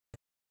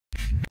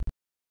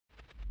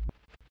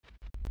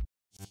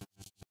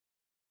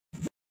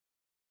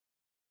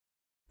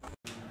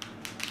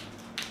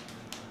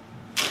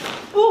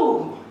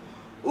Ooh.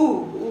 Ooh,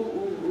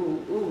 ooh,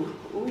 ooh, ooh,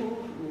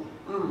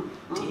 ooh.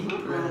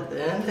 Deep breath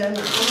in and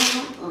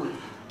out.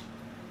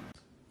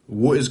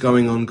 What is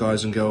going on,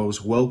 guys and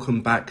girls?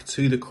 Welcome back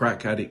to the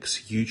Crack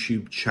Addicts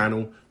YouTube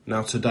channel.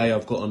 Now today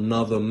I've got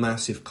another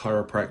massive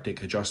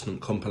chiropractic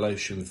adjustment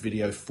compilation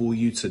video for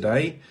you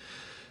today.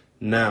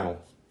 Now,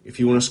 if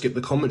you want to skip the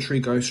commentary,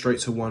 go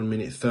straight to 1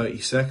 minute 30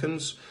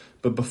 seconds.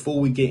 But before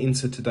we get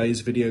into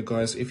today's video,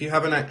 guys, if you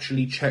haven't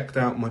actually checked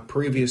out my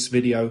previous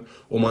video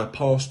or my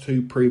past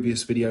two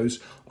previous videos,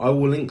 I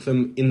will link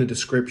them in the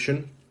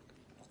description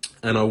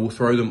and I will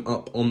throw them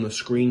up on the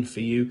screen for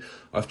you.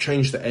 I've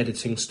changed the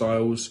editing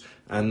styles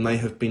and they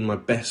have been my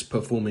best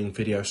performing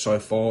video so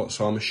far.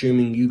 So I'm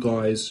assuming you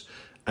guys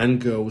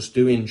and girls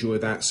do enjoy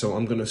that. So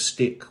I'm going to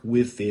stick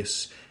with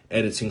this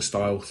editing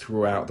style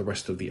throughout the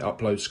rest of the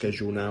upload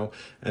schedule now.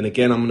 And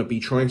again, I'm going to be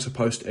trying to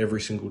post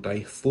every single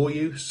day for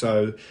you,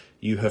 so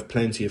you have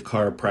plenty of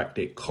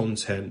chiropractic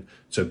content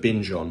to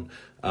binge on.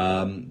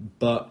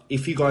 But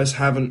if you guys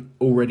haven't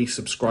already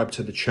subscribed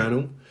to the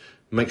channel,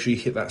 make sure you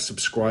hit that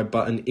subscribe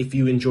button. If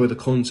you enjoy the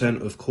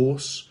content, of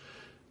course,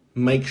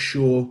 make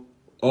sure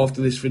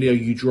after this video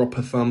you drop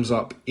a thumbs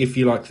up. If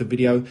you like the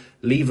video,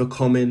 leave a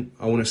comment.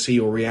 I want to see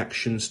your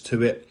reactions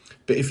to it.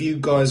 But if you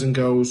guys and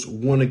girls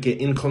want to get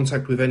in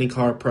contact with any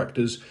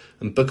chiropractors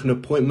and book an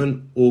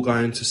appointment or go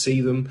in to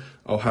see them,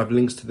 I'll have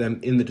links to them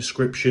in the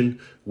description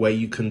where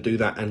you can do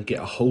that and get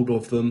a hold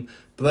of them.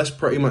 But that's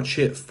pretty much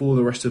it for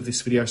the rest of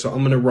this video. So I'm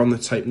going to run the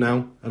tape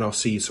now and I'll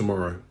see you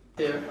tomorrow.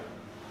 Here.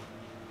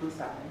 I'm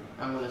sorry.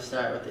 I'm going to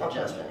start with the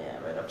adjustment,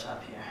 right up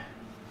top here.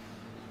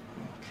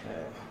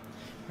 Okay.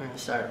 We're going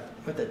to start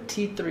with a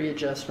T3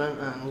 adjustment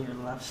on your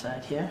left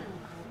side here.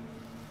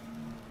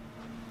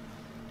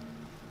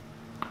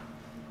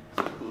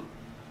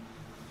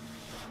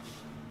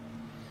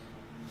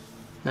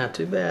 Not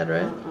too bad,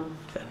 right?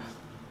 Good.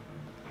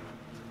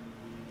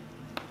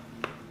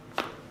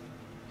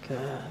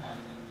 Good.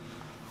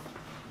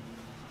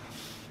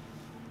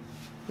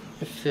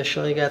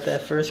 Officially got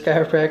that first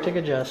chiropractic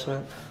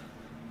adjustment.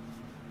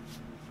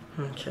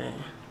 Okay.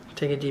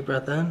 Take a deep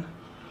breath in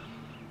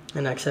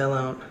and exhale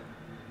out.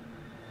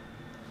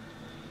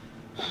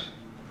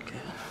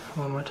 Good.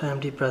 One more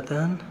time, deep breath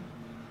in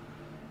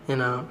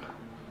and out.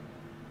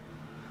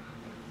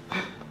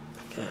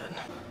 Good.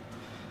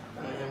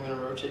 I'm going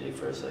to rotate you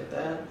first like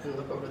that and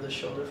look over the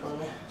shoulder for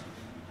me.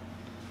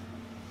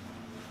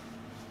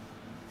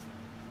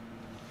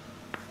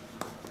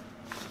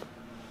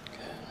 Good.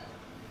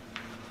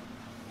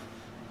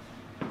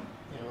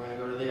 And we're going to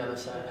go to the other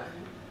side.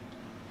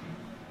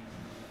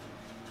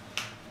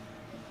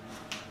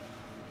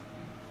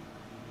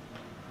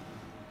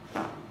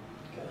 Good.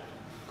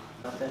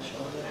 Not that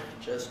shoulder,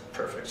 just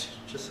perfect,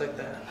 just like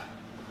that.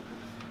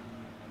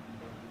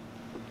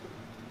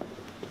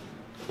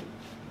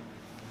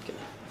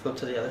 Flip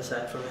to the other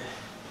side for me.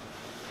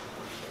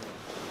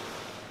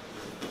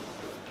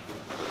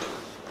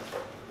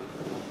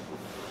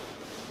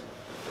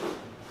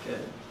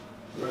 Good.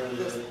 We're going to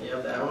do, you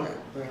have that one.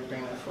 We're going to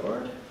bring that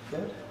forward.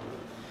 Good.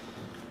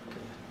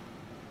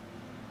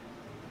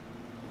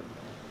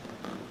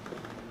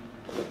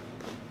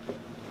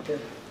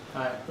 Good.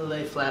 Alright,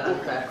 lay flat on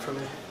your back for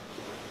me.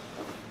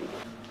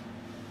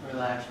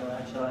 Relax,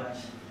 relax,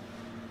 relax.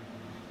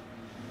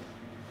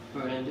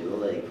 We're going to do a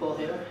leg pull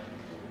here.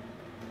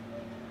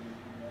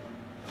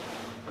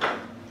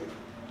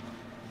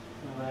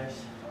 Relax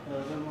a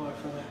little bit more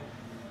for me.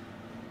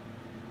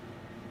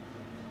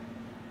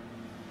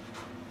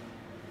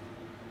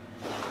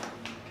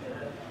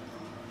 Good.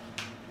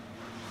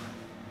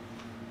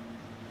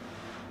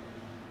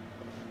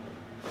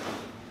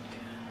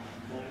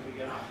 There we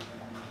go.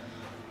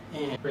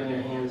 And bring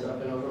your hands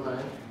up and over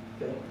mine.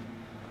 Good.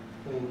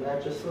 Lean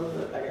back just a little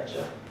bit. I got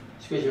you.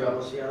 Squeeze your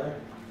elbows together.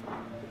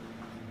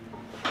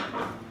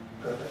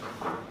 Perfect.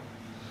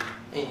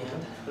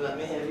 And let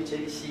me have you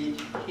take a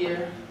seat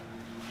here.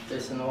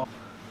 Facing the wall.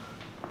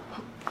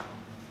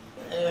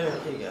 There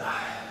you go.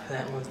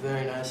 That moved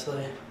very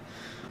nicely.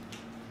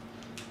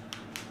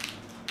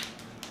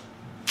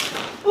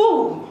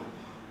 Ooh.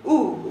 Ooh,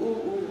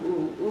 ooh,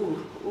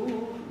 ooh,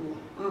 ooh,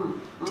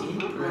 ooh.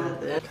 Deep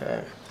breath in.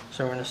 Okay.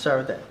 So we're going to start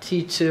with that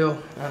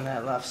T2 on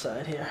that left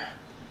side here.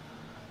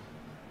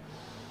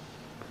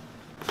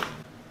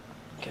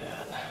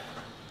 Good.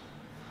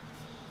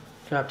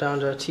 Drop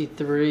down to a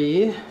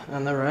T3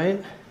 on the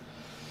right.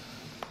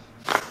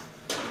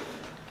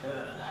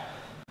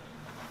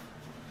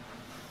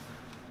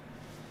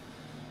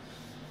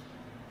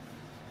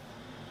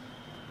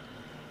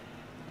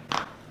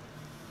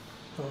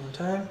 One more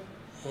time,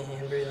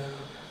 and breathe out.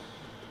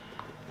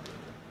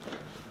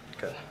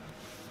 Good.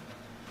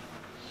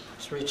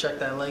 Just recheck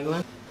that leg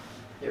length.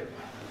 Yep.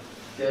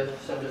 Good.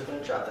 So I'm just going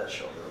to drop that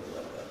shoulder a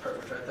little bit.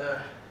 Perfect right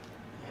there.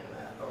 And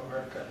that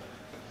over. Good.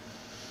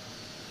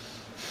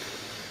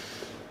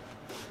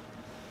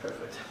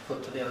 Perfect.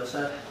 Flip to the other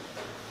side.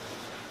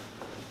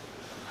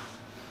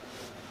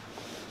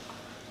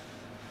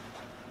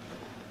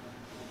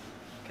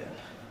 Good.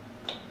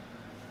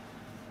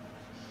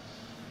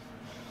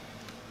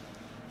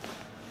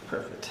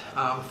 Perfect.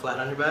 flat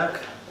on your back.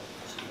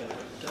 So you're gonna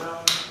put it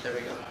down. There we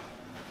go.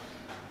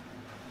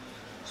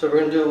 So we're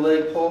gonna do a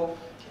leg pull.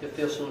 You can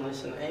feel some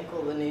release in the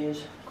ankle, the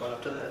knees, going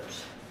up to the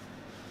hips.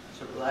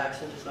 So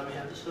relax and just let me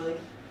have this leg.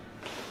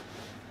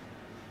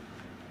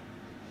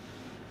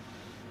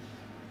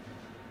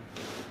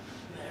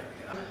 There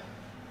we go.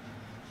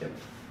 Yep.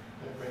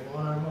 Bring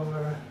one arm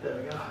over. There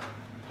we go.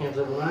 Hands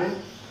over mine.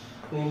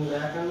 Lean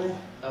back on me.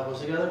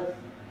 Elbows together.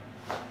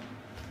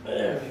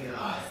 There we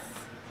go.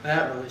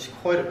 That released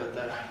quite a bit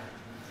there.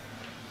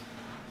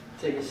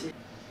 Take a seat.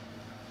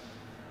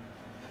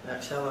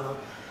 Exhale out.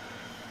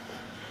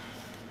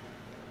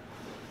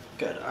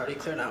 Good. Already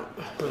cleared out.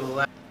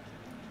 Relax.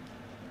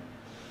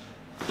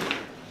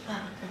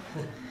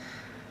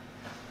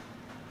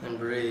 And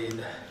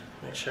breathe.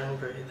 Make sure and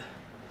breathe.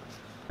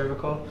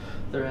 Cervical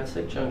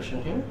thoracic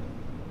junction here.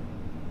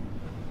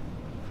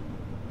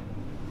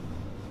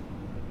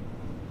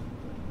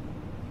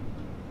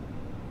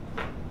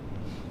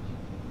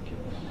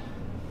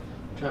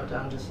 Drop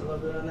down just a little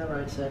bit on that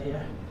right side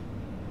here.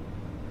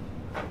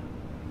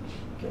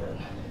 Good.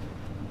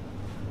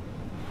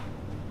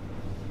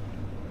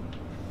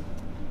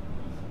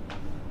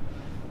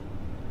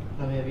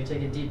 Let me have you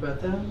take a deep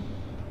breath in and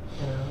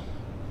out.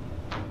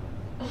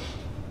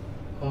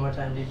 One more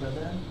time, deep breath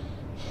in and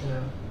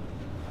out.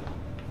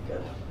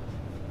 Good.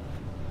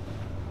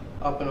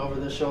 Up and over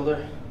the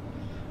shoulder,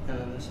 and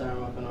then this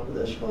arm up and over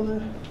this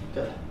shoulder.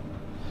 Good.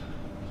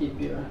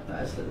 Keep your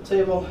eyes to the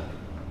table.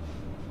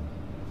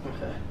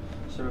 Okay,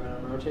 so we're going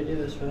to rotate you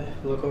this way.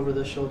 Look over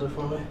the shoulder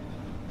for me.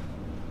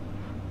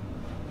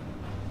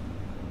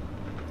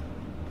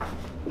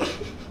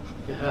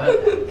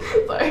 Good.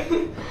 Sorry.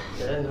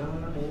 Good, no,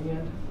 you're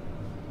good.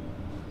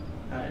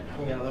 Alright,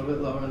 we got a little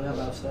bit lower on that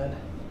left side.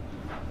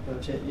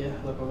 Rotate you,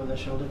 look over the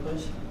shoulder,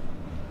 please.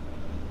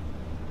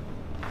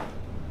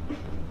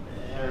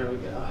 There we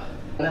go.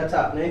 And that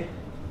top knee.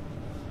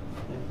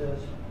 Like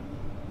this.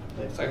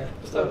 Like Sorry, that.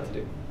 what's that to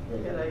do? You're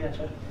good, I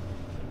gotcha.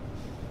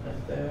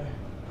 Right there.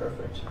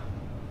 Perfect.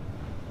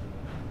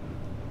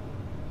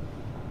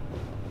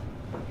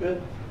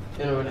 Good.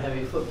 And we're going to have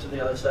you flip to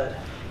the other side.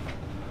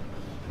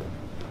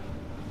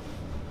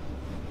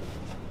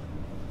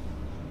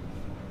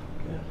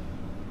 Good.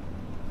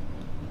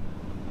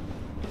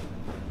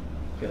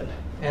 Good.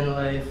 And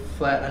lay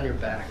flat on your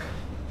back.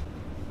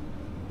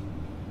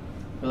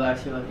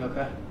 Relax your leg,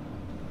 okay?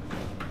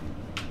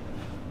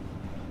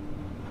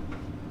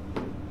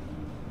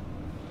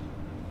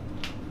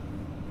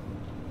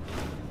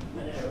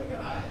 There we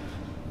go.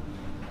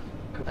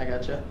 I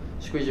gotcha.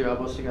 Squeeze your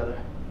elbows together.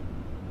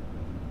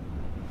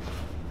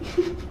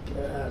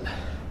 Good.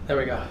 There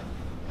we go.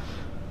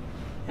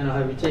 And I'll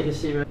have you take a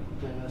seat right.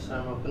 Bring this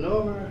arm up and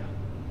over.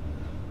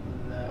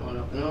 That one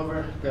up and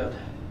over. Good.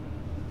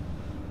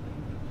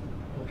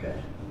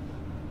 Okay.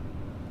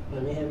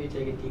 Let me have you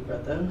take a deep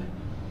breath in.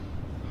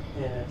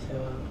 And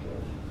exhale out.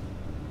 Good.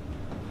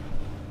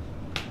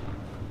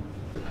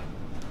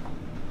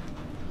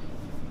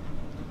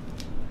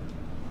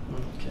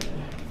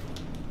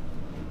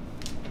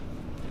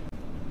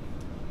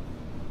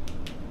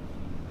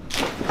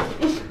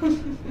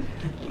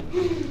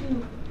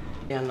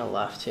 On the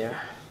left here.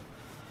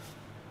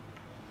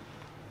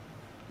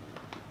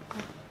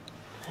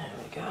 There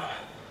we go.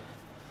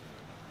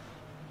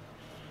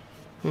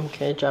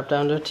 Okay, drop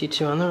down to a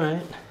T2 on the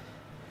right.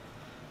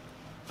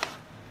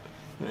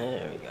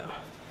 There we go.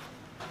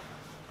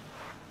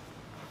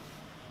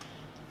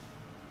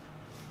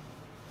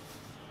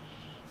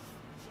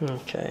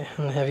 Okay, I'm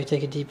gonna have you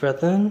take a deep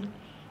breath in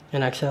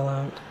and exhale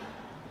out.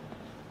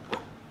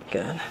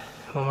 Good.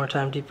 One more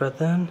time, deep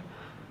breath in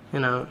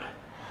and out.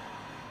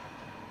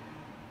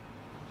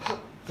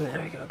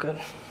 There we go, good.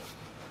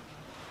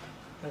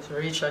 Let's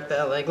recheck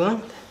that leg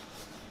length.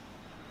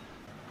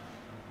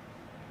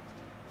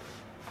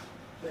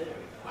 There we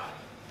go.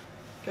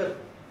 Good.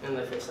 And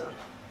lay face down.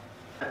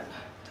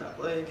 Top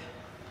leg.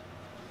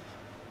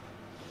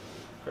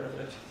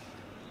 Perfect.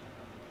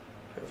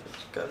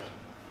 Perfect. Good.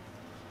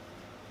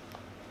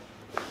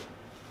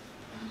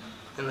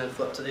 And then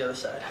flip to the other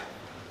side.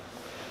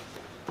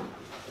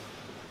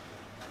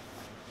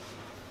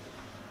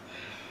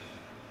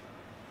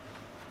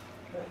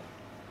 Good.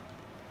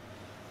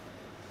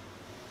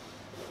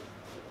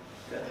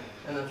 Good.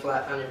 And then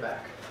flat on your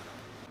back.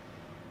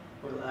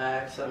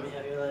 Relax. Let me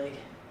have your leg.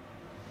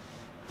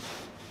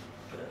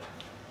 Good.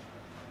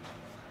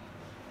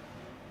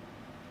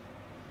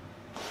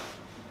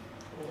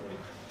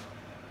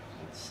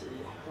 Let's see.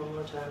 One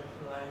more time.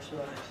 Relax,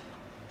 relax.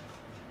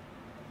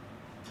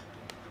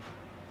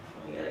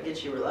 We gotta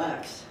get you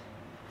relaxed.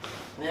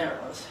 There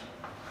it was.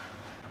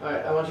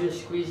 Alright, I want you to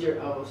squeeze your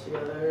elbows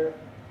together.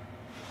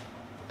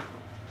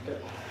 Good.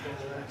 And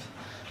relax.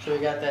 So we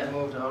got that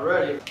moved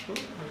already.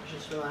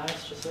 Just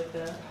relax, just like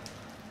that.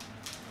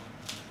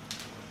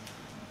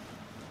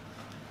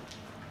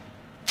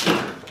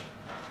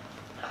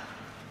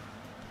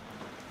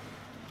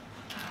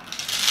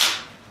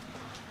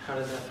 How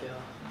does that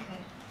feel?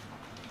 Okay.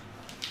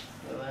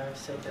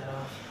 Relax, take that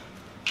off.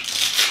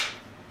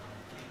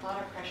 a lot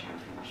of pressure on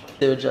my shoulder.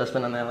 Do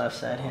adjustment on that left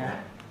side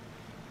here.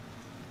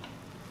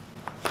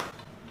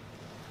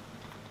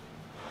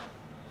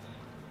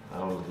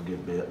 That was a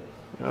good bit.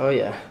 Oh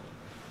yeah.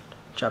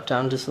 Drop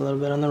down just a little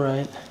bit on the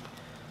right.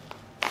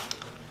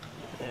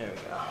 There we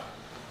go.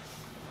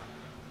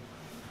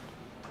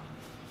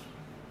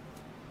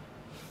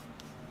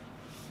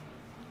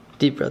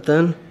 Deep breath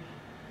in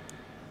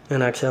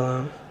and exhale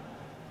out.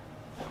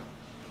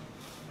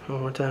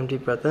 One more time,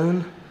 deep breath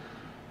in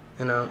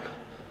and out.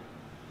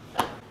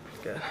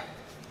 Good.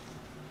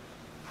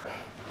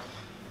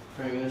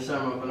 Bringing this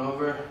arm up and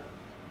over,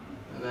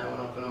 and that one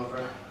up and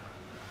over.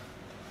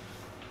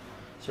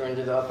 So we're going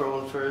to do the upper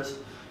one first.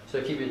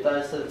 So keep your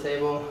thighs to the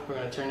table. We're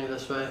going to turn you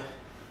this way.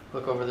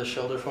 Look over the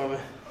shoulder for me.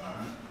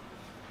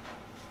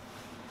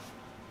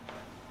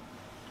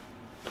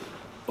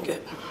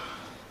 Good.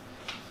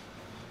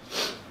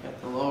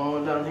 Got the lower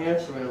one down here,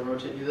 so we're going to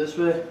rotate you this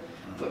way.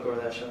 Look over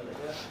that shoulder.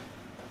 Good.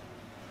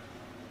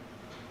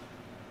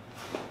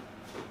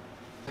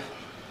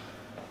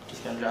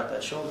 Just going to drop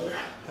that shoulder.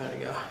 There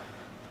we go.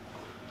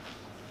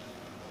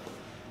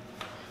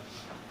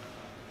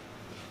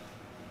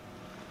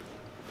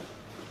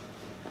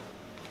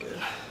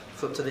 Good.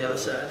 Flip to the other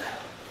side.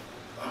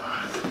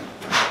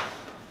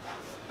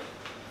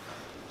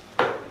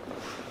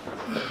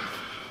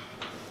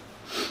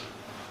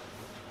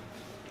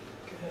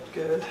 Good,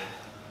 good.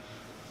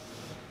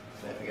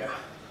 There we go.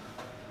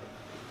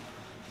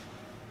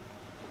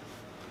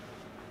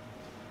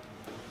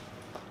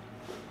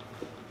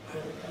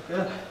 There we go,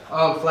 good.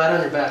 Flat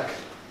on your back.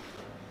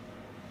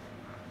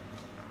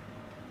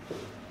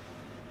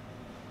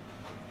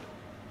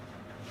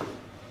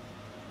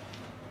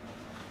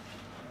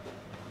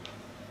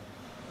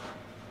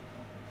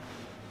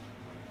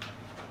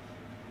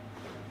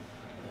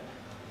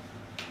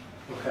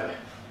 Okay.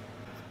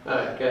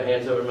 Alright, got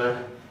hands over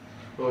my.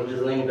 We'll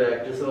just lean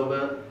back just a little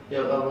bit.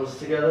 Yep, elbows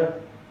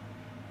together.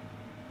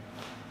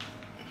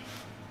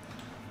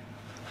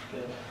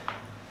 Good.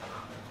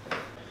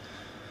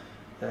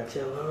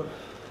 Exhale out.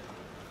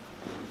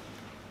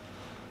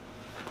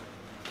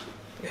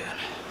 Good.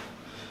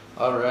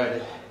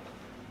 Alrighty.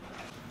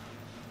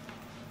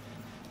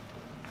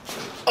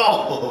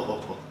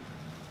 Oh!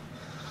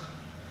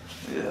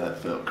 Yeah, that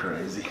felt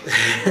crazy.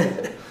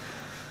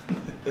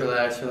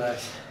 Relax,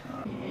 relax.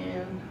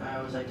 And I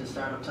always like to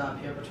start up top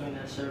here between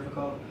that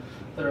cervical,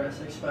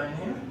 thoracic spine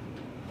here.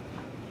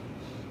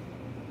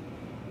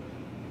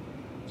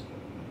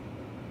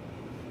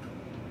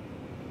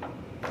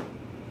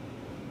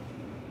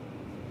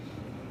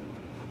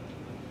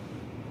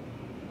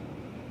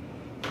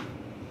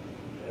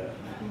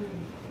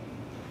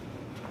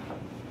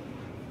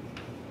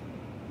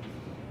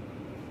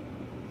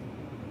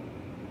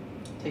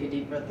 Take a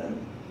deep breath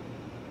in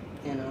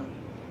and out.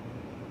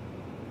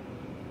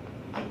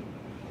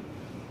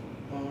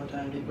 One more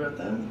time, deep breath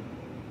in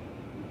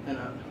and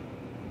out.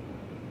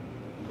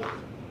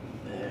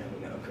 There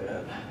we go,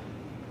 good.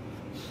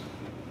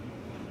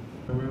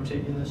 I'll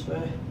rotate you this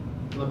way.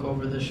 Look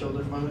over this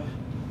shoulder for me.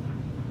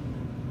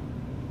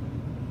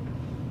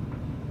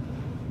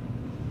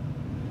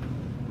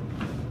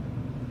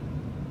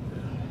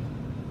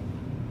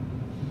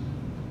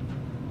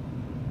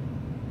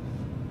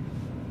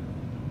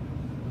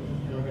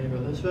 And we're going to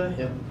go this way.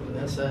 Yep, go to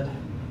that side.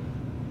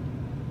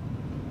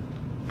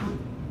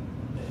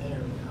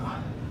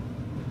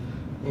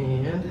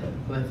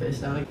 And lay face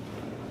down again.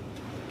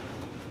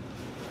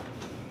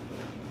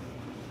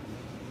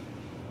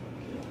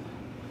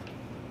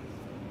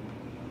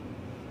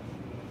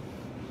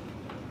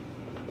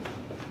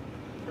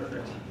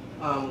 Perfect.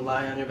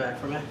 Lie on your back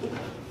for me.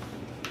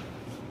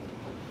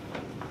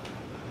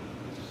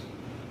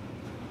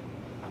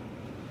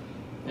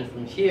 And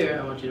from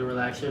here, I want you to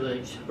relax your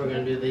legs. We're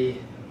going to do the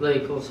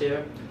leg pulls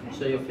here. Okay.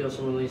 So you'll feel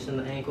some release in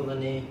the ankle, the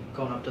knee,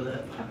 going up to the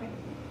hip. Okay.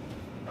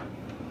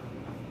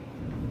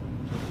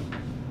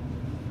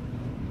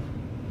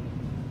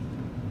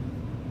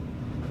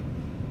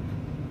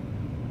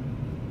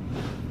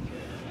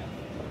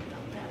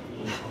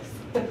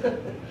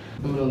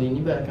 I'm going to lean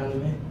you back onto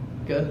me.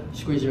 Good.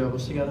 Squeeze your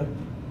elbows together.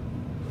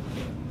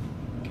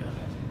 Good.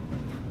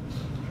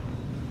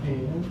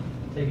 And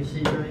take a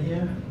seat right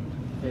here,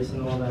 facing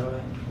the wall that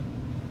way.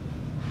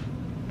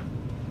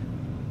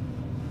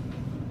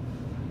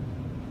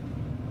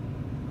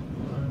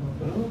 Arm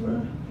up and over.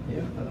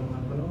 Yep, other one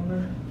up and over.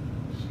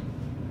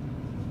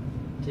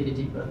 Take a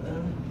deep breath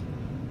in.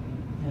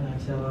 And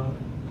exhale out.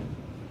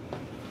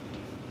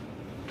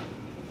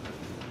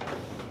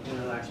 And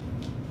relax.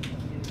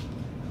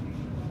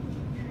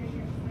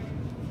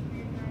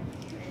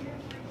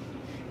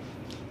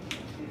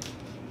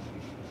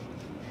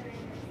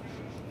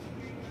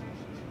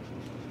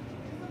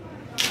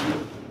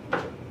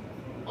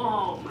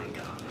 Oh my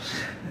gosh.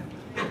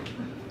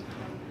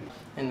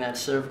 In that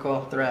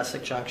cervical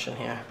thoracic junction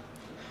here.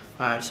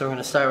 Alright, so we're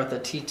going to start with the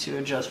T2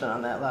 adjustment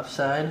on that left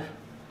side.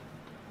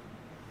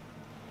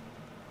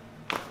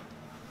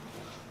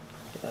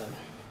 Good.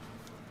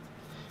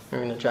 We're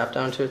going to drop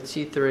down to a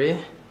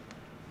T3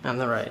 on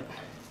the right.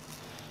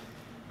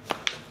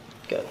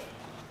 Good.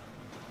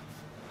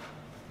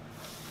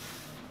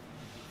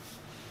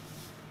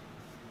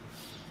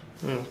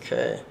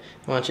 Okay,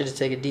 I want you to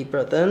take a deep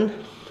breath in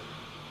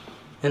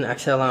and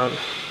exhale out.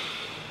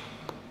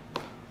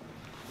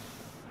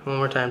 One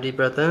more time, deep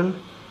breath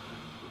in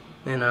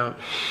and out.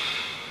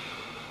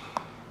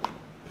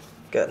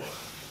 Good.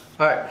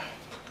 All right,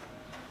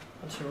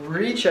 let's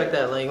recheck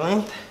that leg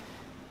length.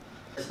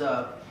 Next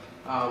up,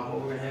 what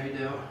we're gonna have you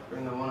do,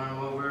 bring the one arm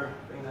over,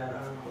 bring that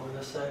arm over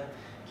this side.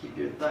 Keep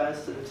your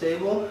thighs to the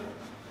table.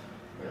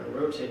 We're gonna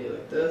rotate you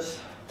like this.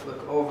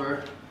 Look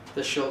over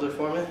the shoulder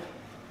for me.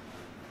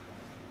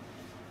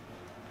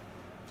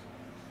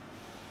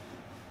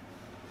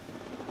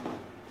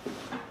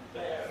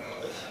 There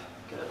it goes.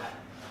 Good.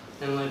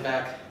 And lay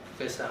back,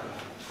 face down.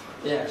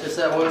 Yeah, just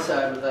that one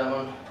side with that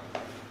one.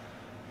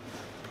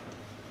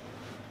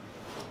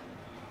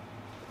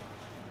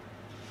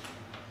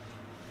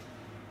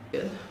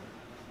 Good.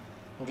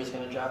 I'm just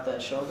going to drop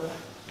that shoulder.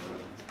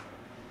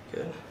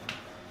 Good.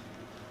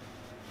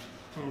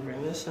 And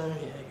bring this in. Yeah,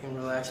 you can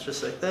relax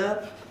just like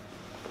that.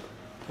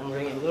 And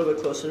bring it a little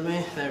bit closer to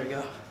me. There we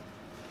go.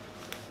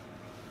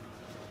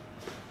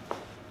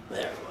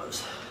 There it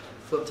was.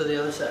 Flip to the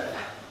other side.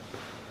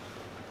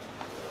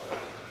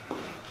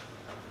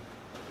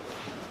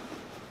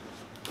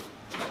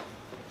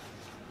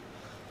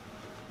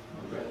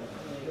 Bring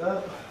that leg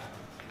up.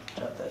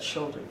 Drop that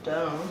shoulder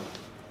down.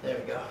 There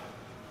we go.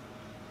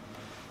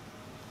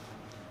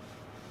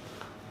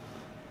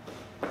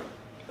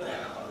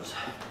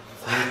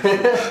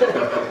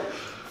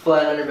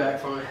 Flat on your back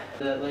for me.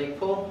 That leg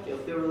pull, you'll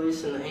feel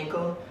release in the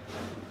ankle,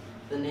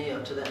 the knee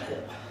up to that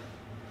hip.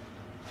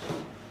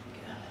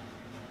 Good.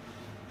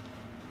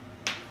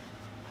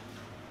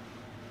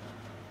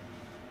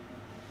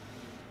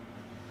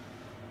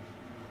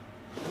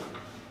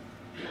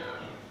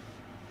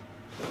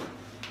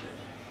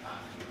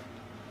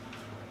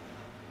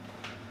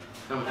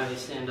 I'm gonna have you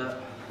stand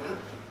up.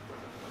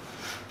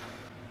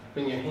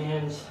 Bring your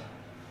hands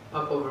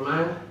up over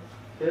mine.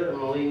 Good, I'm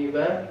gonna lean you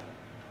back.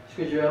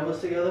 Squeeze your elbows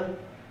together.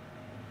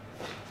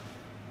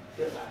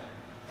 Good.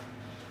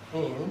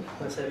 And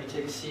let's have you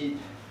take a seat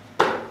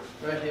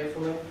right here for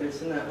me,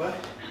 facing that way.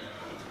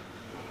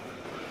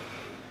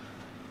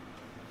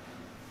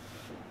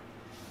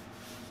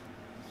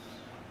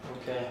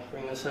 Okay,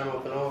 bring this arm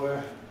up and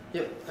over.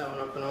 Yep, that one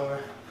up and over.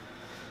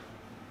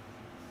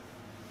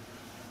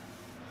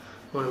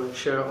 I want to make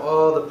sure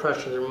all the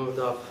pressure is removed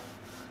off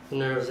the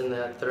nerves in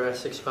that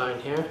thoracic spine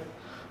here.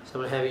 So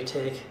I'm going to have you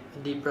take a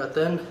deep breath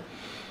in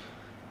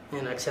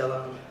and exhale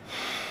out.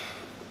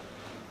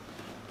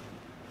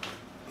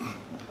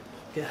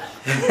 Good.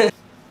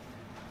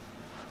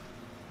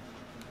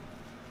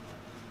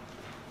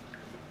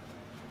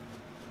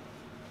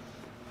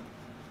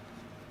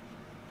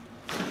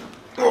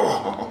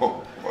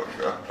 Oh my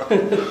God.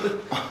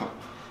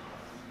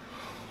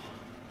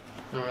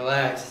 And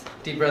relax.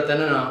 Deep breath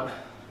in and out.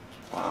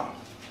 Wow.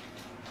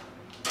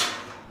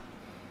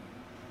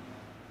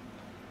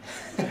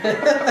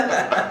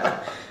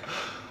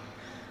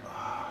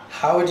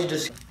 How would you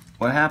just...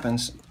 What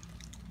happens?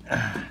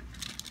 I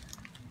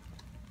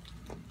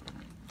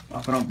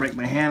hope I don't break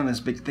my hand on this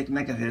big thick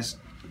neck of his.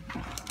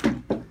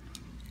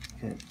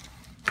 Okay.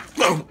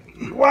 Oh.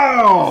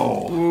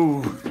 Wow!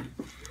 Ooh.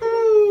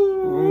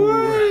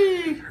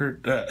 Ooh.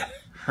 Hurt that.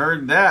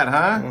 Heard that,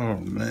 huh? Oh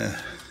man.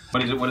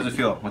 What does it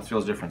feel? What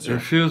feels different, sir? I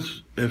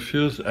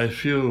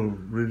feel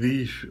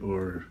relief,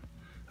 or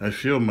I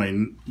feel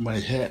my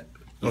head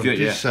on feel,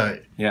 this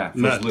side. Yeah, it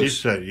feels not loose. this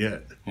side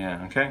yet.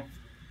 Yeah, okay.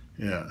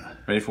 Yeah.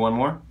 Ready for one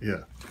more?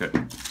 Yeah. Good.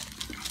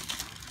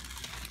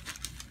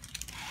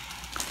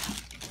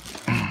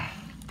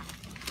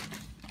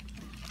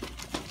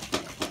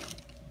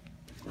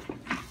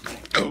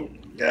 Oh,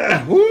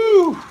 yeah.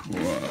 Woo!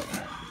 Wow.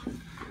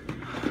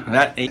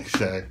 That ain't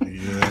Exactly.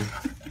 Yeah.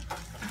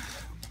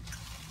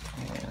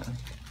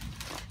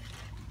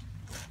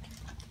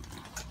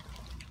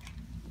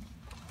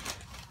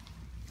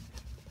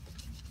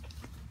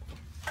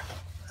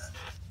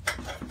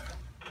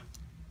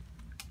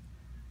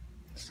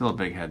 still a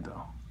big head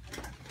though.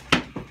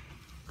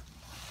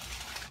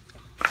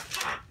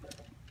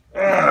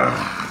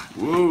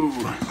 Woo.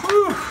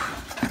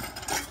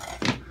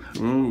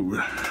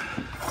 Woo.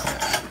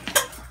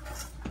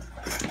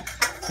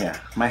 Yeah,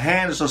 my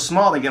hands are so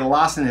small they get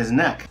lost in his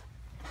neck.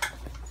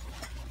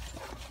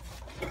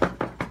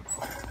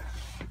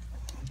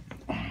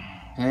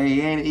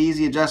 Hey, ain't an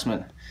easy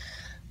adjustment.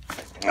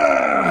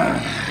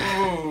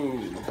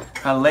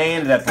 I'm laying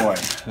into that boy,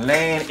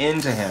 laying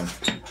into him.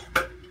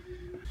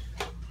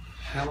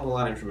 Hell of a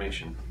lot of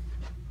information.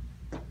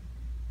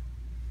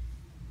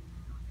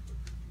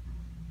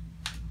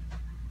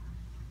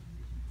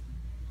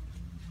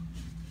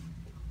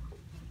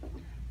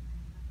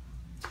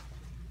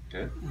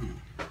 Good.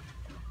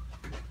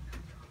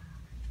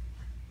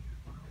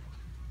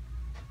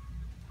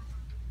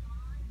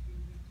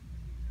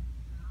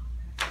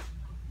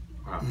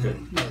 Wow,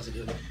 good. That's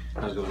good.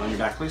 Let's go on your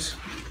back, please.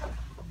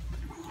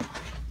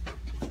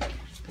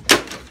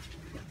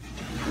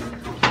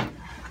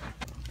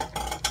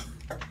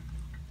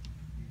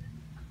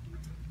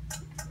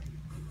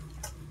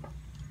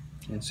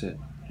 That's it.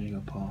 Here you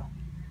go, Paul.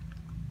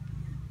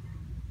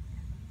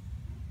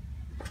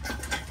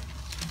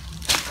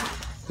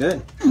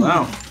 Good.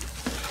 Wow.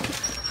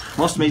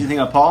 Most amazing thing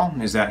about Paul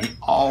is that he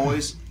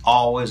always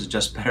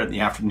adjusts better in the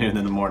afternoon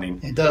than the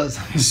morning. It does.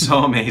 It's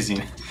so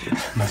amazing.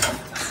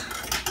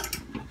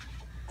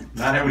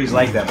 Not everybody's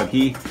like that, but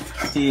he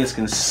is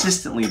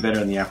consistently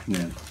better in the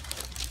afternoon.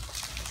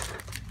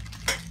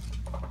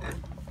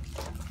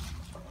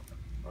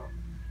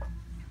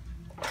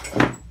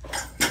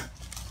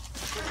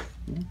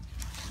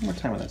 One more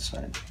time on that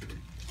side.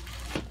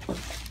 Come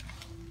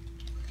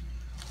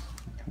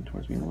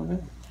towards me a little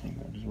bit. There you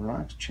go. Just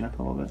relax. Chin up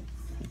a little bit.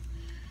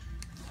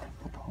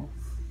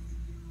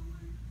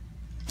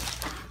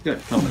 Good.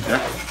 A little bit there.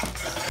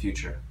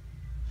 Future.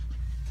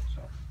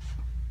 So,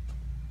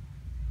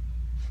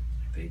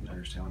 if they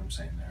understand what I'm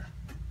saying there.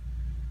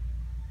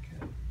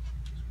 Good.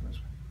 Just go this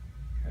way.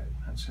 Good.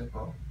 That's it,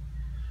 Paul.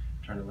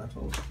 Turn to left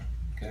over.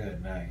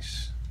 Good.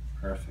 Nice.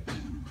 Perfect.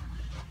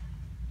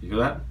 You feel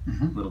that?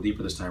 A little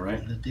deeper this time, right?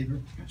 A little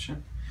deeper.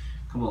 Gotcha.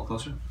 Come a little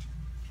closer.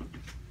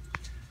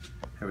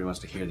 Everybody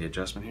wants to hear the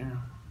adjustment here.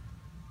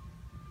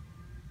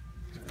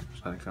 Good.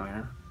 Just let it go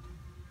here.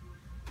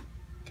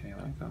 Okay,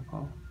 let it go,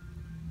 Paul.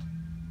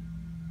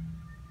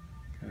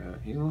 Good.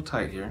 He's a little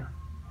tight here.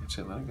 That's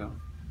it, let it go.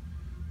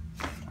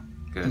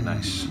 Good,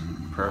 nice.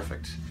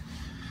 Perfect.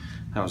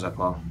 How was that,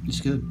 Paul?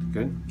 It's good.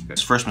 Good?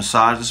 His first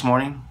massage this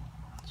morning,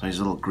 so he's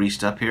a little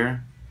greased up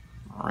here.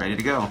 Ready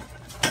to go.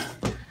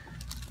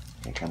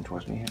 Okay, come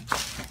towards me here.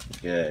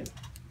 Good.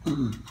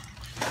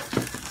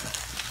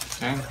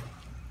 Okay.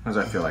 How does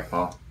that feel like,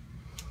 Paul?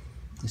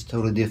 It's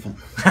totally different.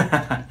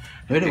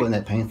 Really wasn't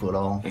that painful at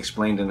all.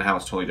 Explain to how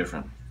it's totally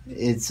different.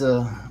 It's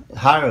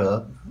higher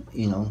up,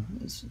 you know,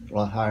 it's a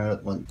lot higher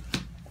up. When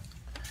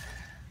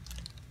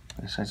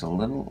This side's a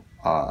little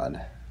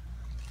odd.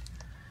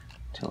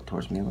 Tilt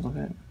towards me a little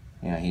bit.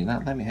 Yeah, he's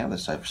not letting me have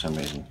this side for some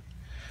reason.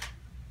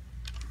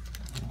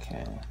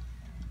 Okay.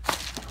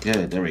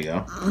 Good, there we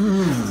go.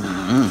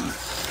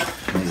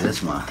 Maybe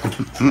that's my.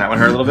 That one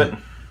hurt a little bit?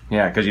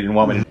 Yeah, because you didn't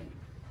want me to.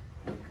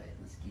 Okay,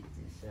 let's get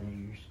this under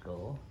your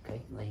skull.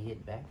 Okay, lay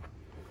it back.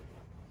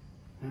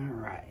 All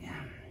right.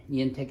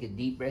 You can take a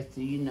deep breath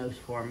through your nose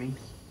for me.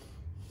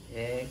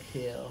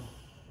 Exhale.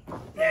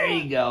 There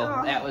you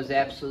go. That was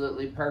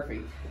absolutely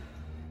perfect.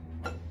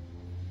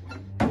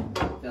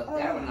 Felt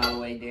that one all the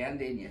way down,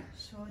 didn't you?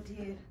 Sure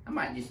did. I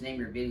might just name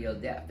your video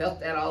that. Felt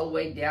that all the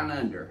way down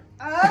under.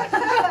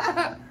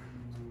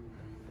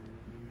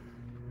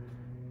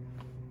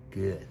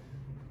 Good.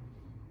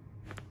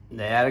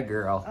 That a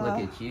girl. Look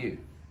at you.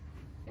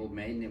 Old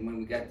man, and then when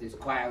we got this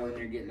quiet one,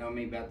 they're getting on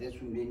me about this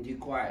one being too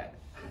quiet.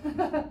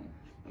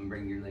 And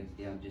bring your legs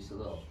down just a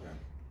little.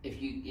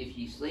 If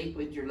you sleep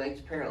with your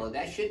legs parallel,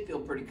 that should feel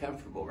pretty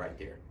comfortable right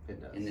there.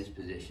 It does. In this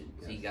position.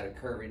 Yes. So you got a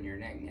curve in your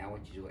neck now,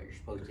 which is what you're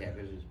supposed to have,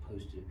 as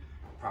opposed to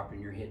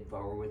propping your head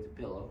forward with the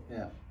pillow.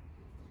 Yeah.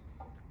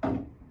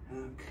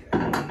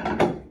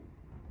 Okay.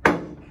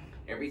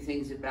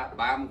 Everything's about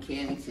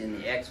biomechanics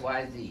and the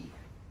XYZ.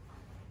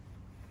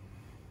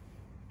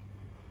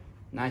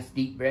 Nice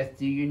deep breath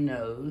through your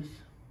nose.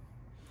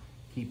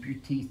 Keep your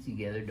teeth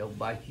together. Don't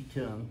bite your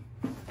tongue.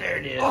 There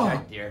it is,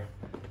 right there.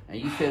 And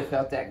you should have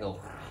felt that go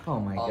all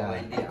the way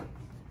down.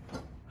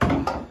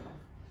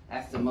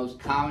 That's the most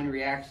common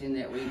reaction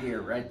that we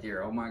hear right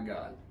there. Oh my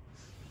God.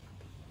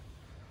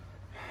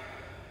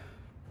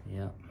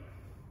 Yep.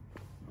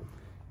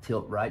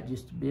 Tilt right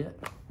just a bit.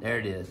 There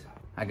it is.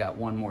 I got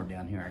one more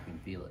down here. I can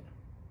feel it.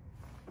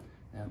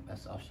 Yep,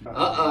 that's all she.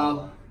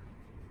 Uh-oh.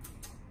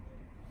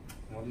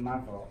 Wasn't my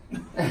fault.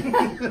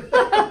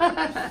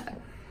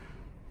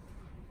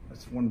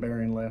 That's one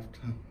bearing left.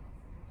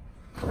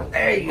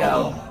 There you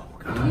go.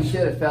 You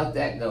should have felt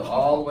that go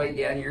all the way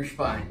down your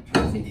spine.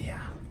 Yeah.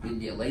 Good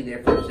deal. Lay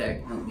there for a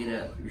second. Don't get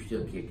up. You're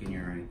still kicking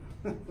your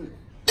right.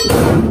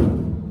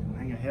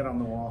 Hang your head on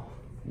the wall.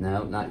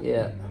 No, not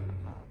yet.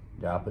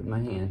 Drop it in my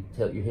hand.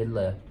 Tilt your head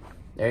left.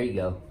 There you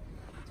go.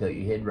 Tilt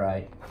your head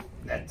right.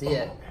 That's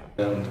it.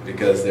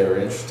 Because they were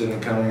interested in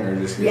coming, or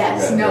just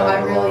Yes, no,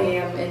 I really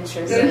am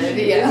interested.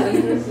 Yeah.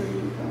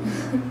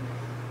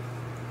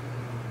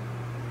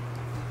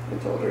 I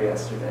told her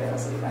yesterday, I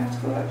was like, I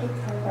have to go out to the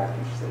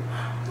chiropractor. She's like, oh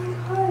my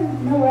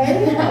God, no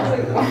way. I was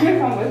like, want to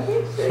come with me?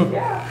 She's like,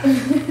 yeah. I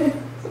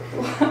was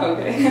like, wow,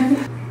 okay.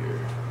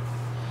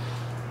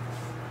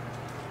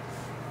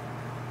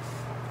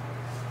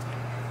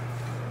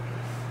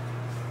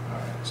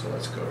 Alright, so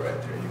let's go right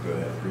there. You go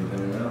ahead, breathe in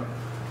and out.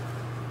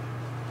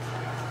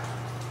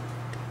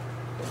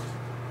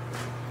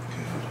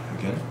 Good.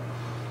 Again.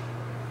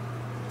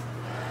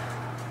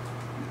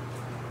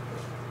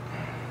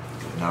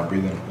 Good. Now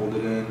breathe in, hold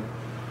it in.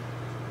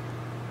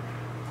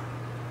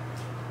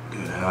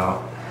 Good,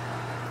 out.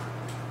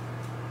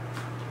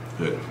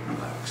 Good,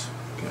 relax.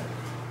 Good.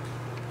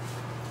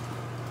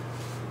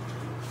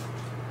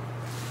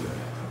 Good,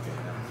 okay.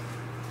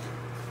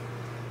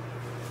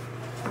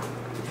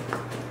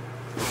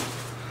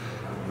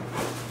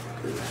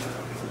 Good,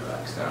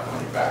 relax down on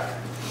your back.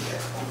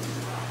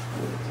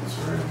 That's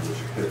right, put your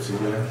hips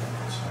again.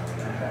 That's how we're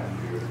gonna have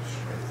have your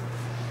strength.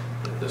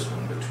 Get this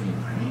one between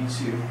my knees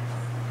here.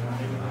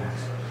 Relax.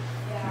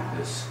 Keep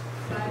this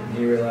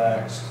knee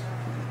relaxed.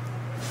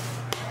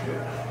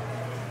 Good.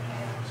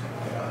 Same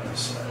thing on this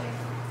side.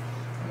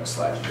 I'm gonna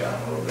slide you down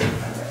a little bit.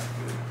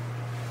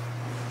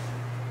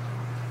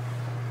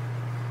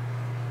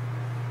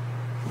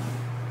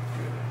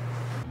 Good.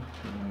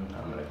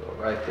 I'm gonna go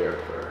right there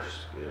first.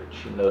 Good.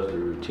 She knows the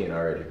routine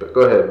already. But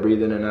go ahead,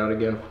 breathe in and out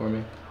again for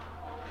me.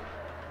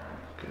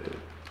 Good.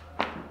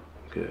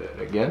 Good.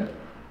 Again.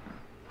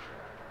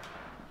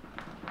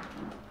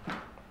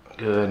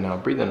 Good. Now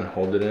breathe in and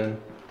hold it in.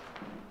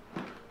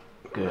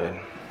 Good.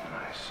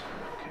 Nice.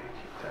 Okay,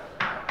 keep that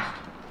relaxed.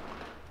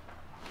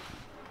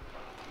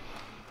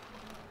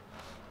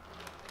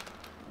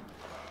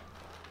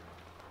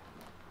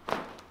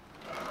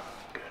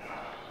 Good.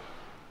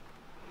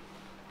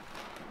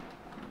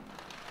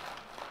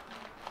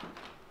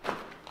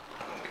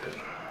 Good.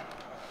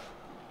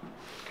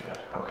 Good.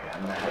 Okay,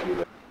 I'm gonna have you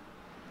back.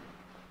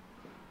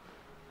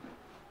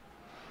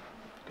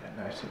 Good.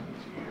 Nice and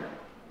easy here.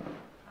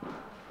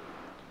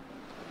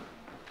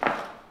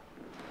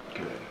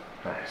 Good.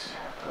 Nice.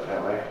 Go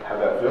that way. How'd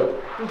that feel?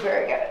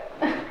 Very good.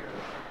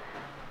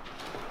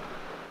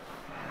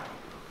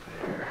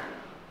 There.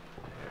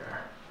 There.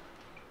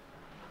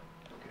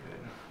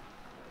 Good.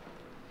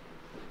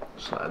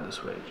 Slide this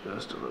way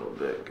just a little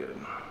bit. Good.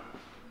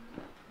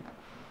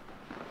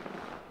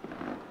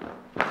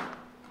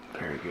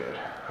 Very good.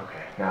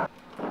 Okay, now.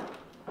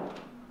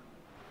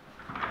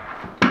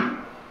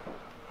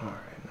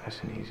 Alright, nice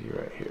and easy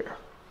right here.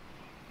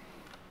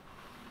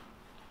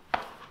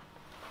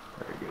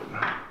 Very good.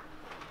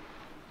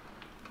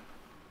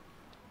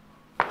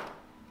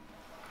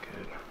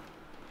 Good.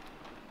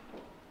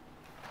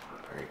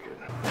 Very good.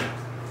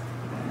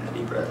 And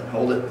deep breath and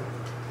hold it.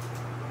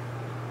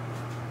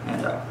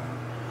 And up.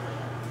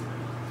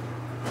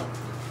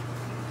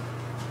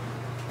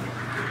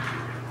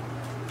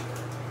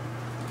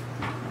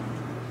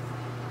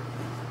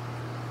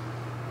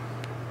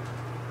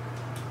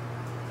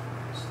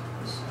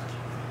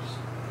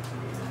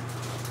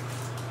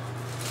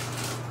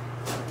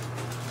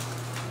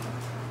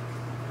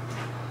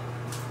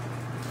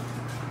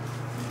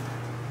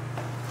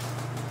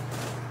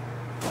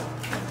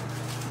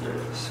 There it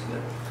is.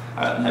 Good.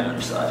 Alright, now on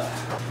your side.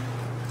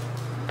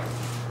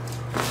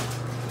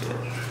 Good.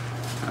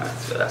 Alright,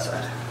 let's go that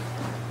side.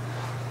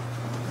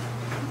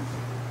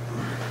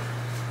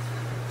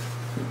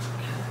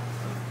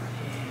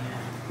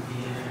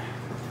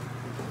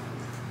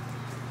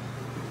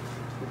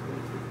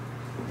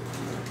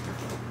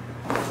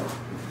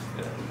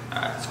 Good.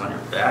 Alright, let's go on your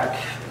back.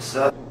 This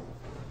up.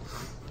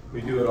 We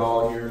do it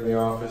all here in the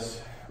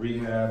office.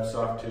 Rehab,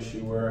 soft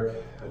tissue work,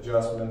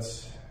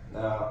 adjustments.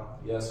 Now,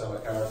 yes, I'm a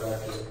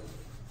chiropractor,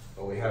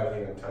 but we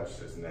haven't even touched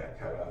his neck.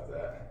 How about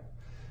that?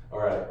 All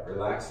right,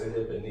 relax the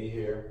hip and knee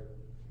here.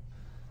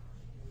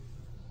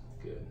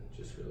 Good,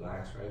 just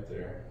relax right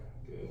there.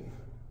 Good.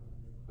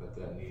 Let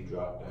that knee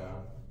drop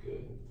down.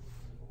 Good,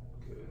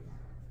 good.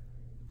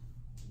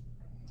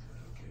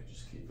 Okay,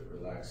 just keep it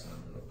relaxed.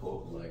 I'm gonna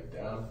pull the leg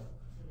down.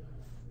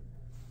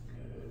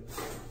 Good,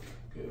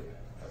 good.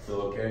 I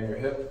feel okay in your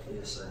hip?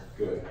 Yes, sir.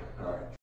 Good, all right.